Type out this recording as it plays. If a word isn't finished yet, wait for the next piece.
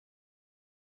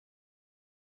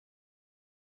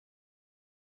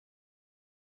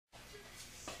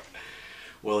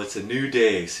Well, it's a new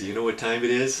day, so you know what time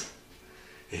it is?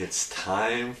 It's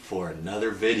time for another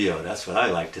video. That's what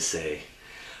I like to say.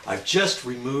 I've just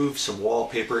removed some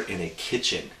wallpaper in a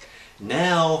kitchen.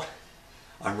 Now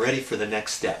I'm ready for the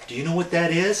next step. Do you know what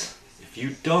that is? If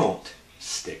you don't,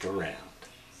 stick around.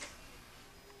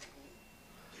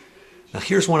 Now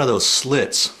here's one of those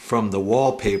slits from the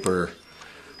wallpaper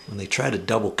when they try to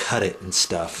double cut it and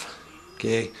stuff.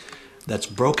 Okay, that's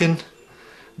broken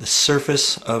the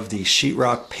surface of the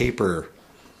sheetrock paper,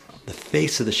 the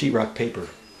face of the sheetrock paper,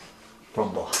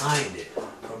 from behind it,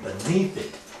 from beneath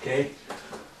it. Okay.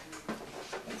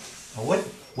 Now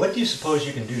what do you suppose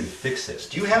you can do to fix this?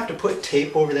 Do you have to put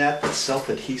tape over that,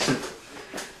 self-adhesive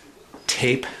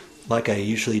tape, like I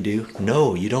usually do?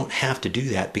 No, you don't have to do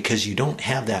that because you don't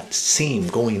have that seam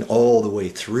going all the way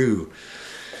through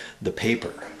the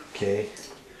paper. Okay.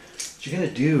 What you're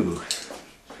gonna do?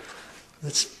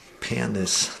 Let's pan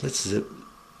this. Let's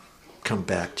come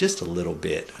back just a little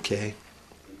bit. Okay.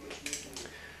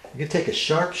 You're gonna take a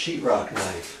sharp sheetrock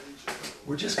knife.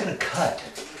 We're just gonna cut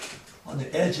on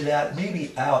the edge of that,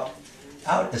 maybe out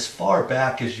as far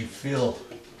back as you feel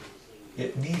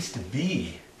it needs to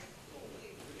be.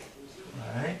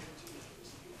 All right.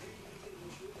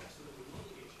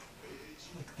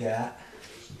 Like that.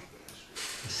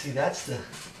 You see, that's the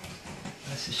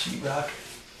sheetrock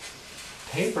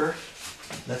paper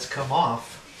that's come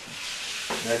off.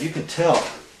 Now you can tell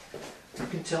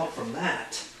from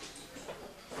that.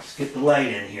 Let's get the light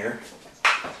in here.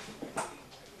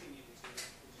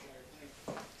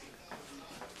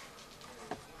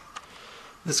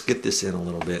 Let's get this in a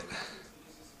little bit.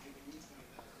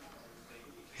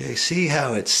 Okay, see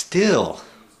how it's still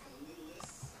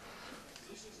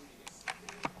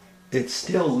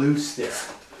loose there.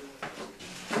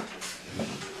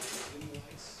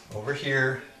 Over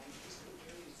here.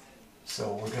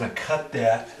 So we're going to cut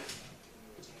that.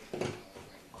 I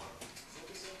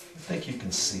think you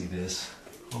can see this,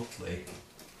 hopefully.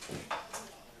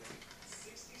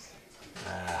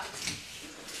 I'm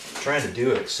trying to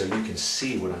do it so you can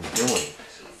see what I'm doing.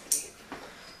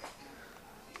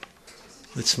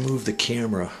 Let's move the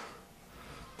camera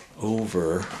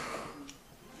over.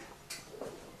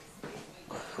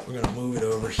 We're going to move it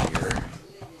over here.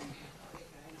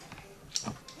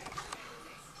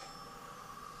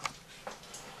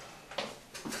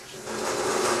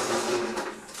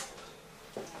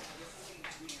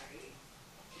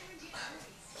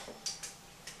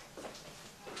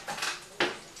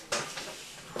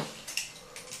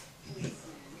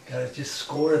 Gotta just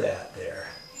score that there.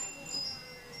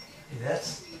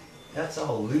 That's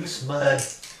all loose mud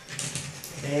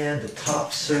and the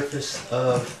top surface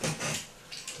of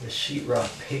the sheetrock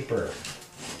paper.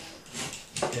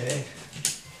 Okay?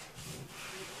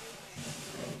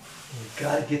 You've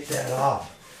got to get that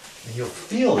off. And you'll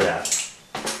feel that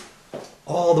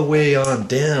all the way on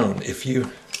down if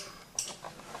you've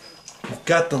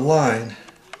got the line.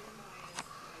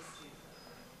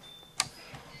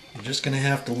 You're just going to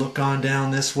have to look on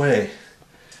down this way.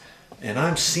 And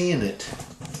I'm seeing it.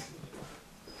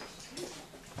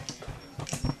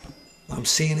 I'm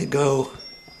seeing it go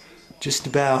just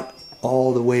about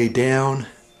all the way down.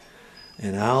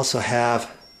 And I also have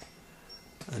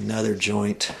another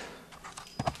joint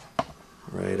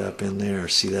right up in there.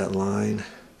 See that line?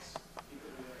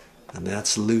 And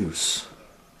that's loose.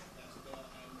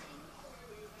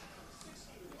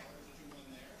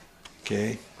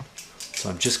 Okay.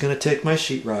 So I'm just going to take my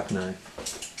sheetrock knife.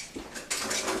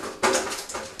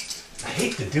 I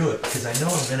hate to do it because I know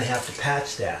I'm going to have to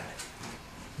patch that.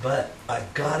 But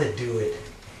I've got to do it.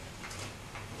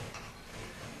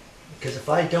 Because if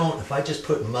I just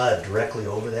put mud directly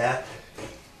over that,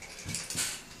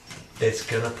 it's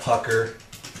going to pucker.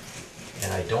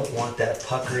 And I don't want that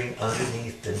puckering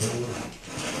underneath the new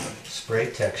spray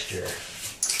texture.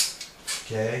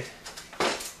 Okay?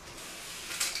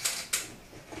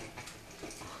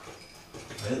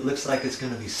 It looks like it's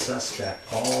going to be suspect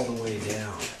all the way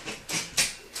down.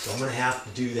 So I'm going to have to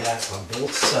do that on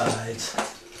both sides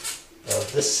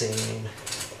of the seam.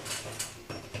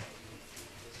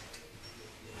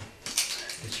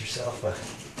 Get yourself a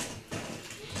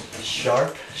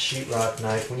sharp sheetrock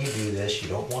knife. When you do this, you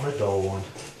don't want a dull one.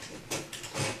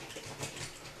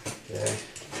 Okay.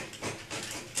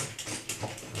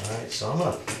 Alright, so I'm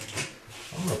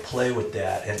gonna play with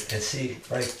that and see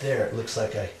right there, it looks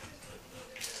like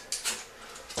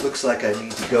I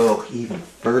need to go even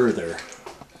further.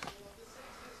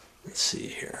 Let's see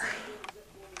here.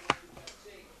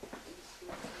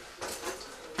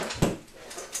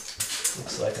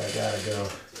 Looks like I gotta go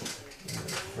even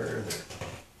further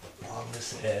along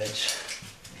this edge.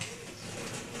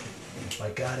 if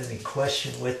I got any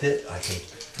question with it, I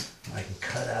can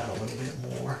cut out a little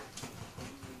bit more.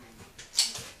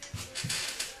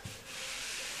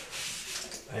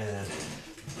 And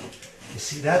you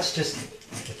see, that's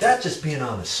just being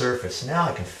on the surface. Now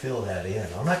I can fill that in.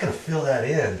 I'm not going to fill that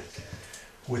in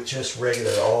with just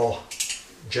regular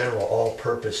general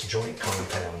all-purpose joint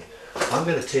compound. I'm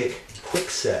going to take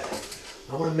Quickset.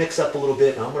 I'm going to mix up a little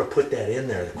bit and I'm going to put that in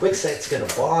there. The Quickset's going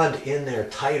to bond in there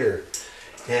tighter,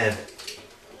 and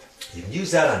you can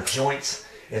use that on joints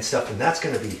and stuff, and that's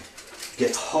going to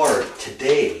get hard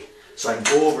today. So I can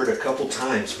go over it a couple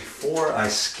times before I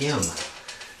skim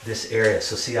this area.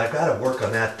 So see, I've got to work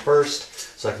on that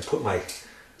first so I can put my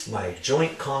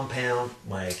joint compound,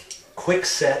 my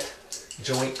Quickset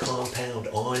joint compound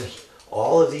on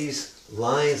all of these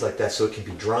lines like that, so it can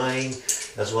be drying,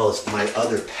 as well as my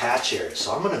other patch areas.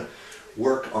 So I'm going to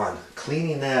work on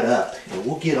cleaning that up, and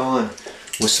we'll get on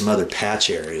with some other patch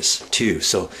areas too.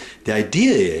 So the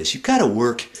idea is you've got to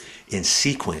work in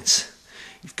sequence.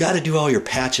 You've got to do all your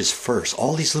patches first.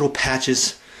 All these little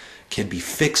patches can be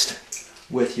fixed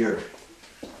with your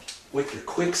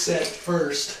Quickset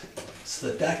first,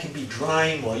 so that can be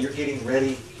drying while you're getting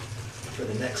ready for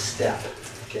the next step.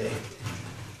 Okay?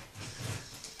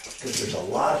 Because there's a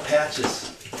lot of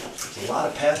patches. There's a lot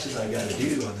of patches I got to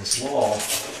do on this wall.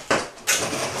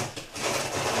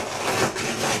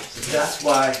 So that's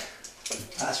why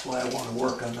I want to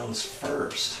work on those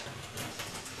first.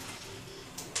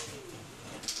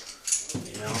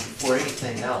 You know, before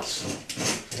anything else.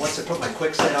 Once I put my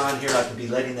Quickset on here, I can be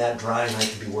letting that dry and I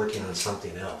can be working on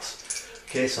something else.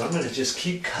 Okay, so I'm going to just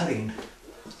keep cutting.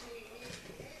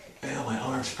 Well, my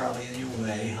arm's probably in your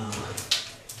way, huh?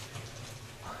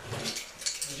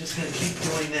 I'm just going to keep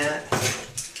doing that.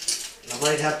 I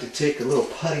might have to take a little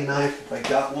putty knife if I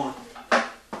got one.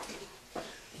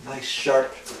 Nice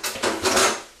sharp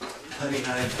putty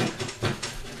knife.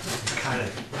 Kind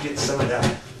of get some of that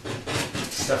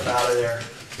stuff out of there.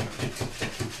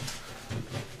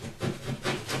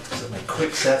 So my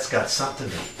Quickset's got something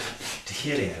to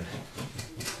hit in.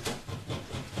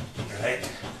 Alright?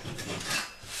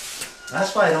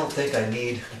 That's why I don't think I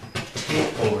need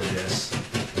tape over this.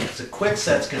 The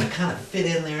Quickset's going to kind of fit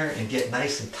in there and get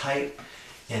nice and tight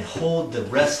and hold the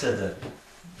rest of the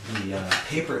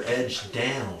paper edge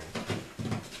down.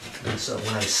 And so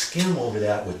when I skim over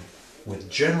that with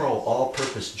general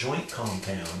all-purpose joint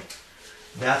compound,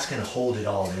 that's going to hold it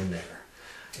all in there.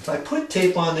 If I put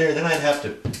tape on there, then I'd have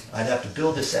to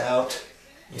build this out,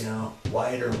 you know,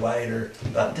 wider,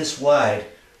 about this wide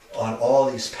on all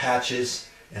these patches,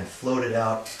 and float it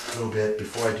out a little bit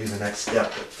before I do the next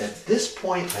step. But at this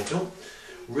point, I don't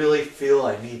really feel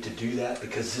I need to do that,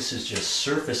 because this is just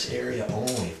surface area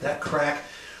only. If that crack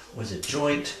was a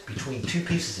joint between two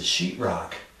pieces of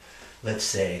sheetrock, let's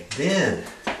say, then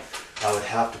I would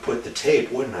have to put the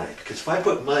tape, wouldn't I? Because if I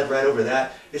put mud right over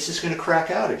that, it's just going to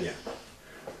crack out again.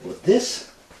 Well, this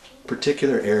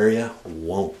particular area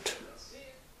won't.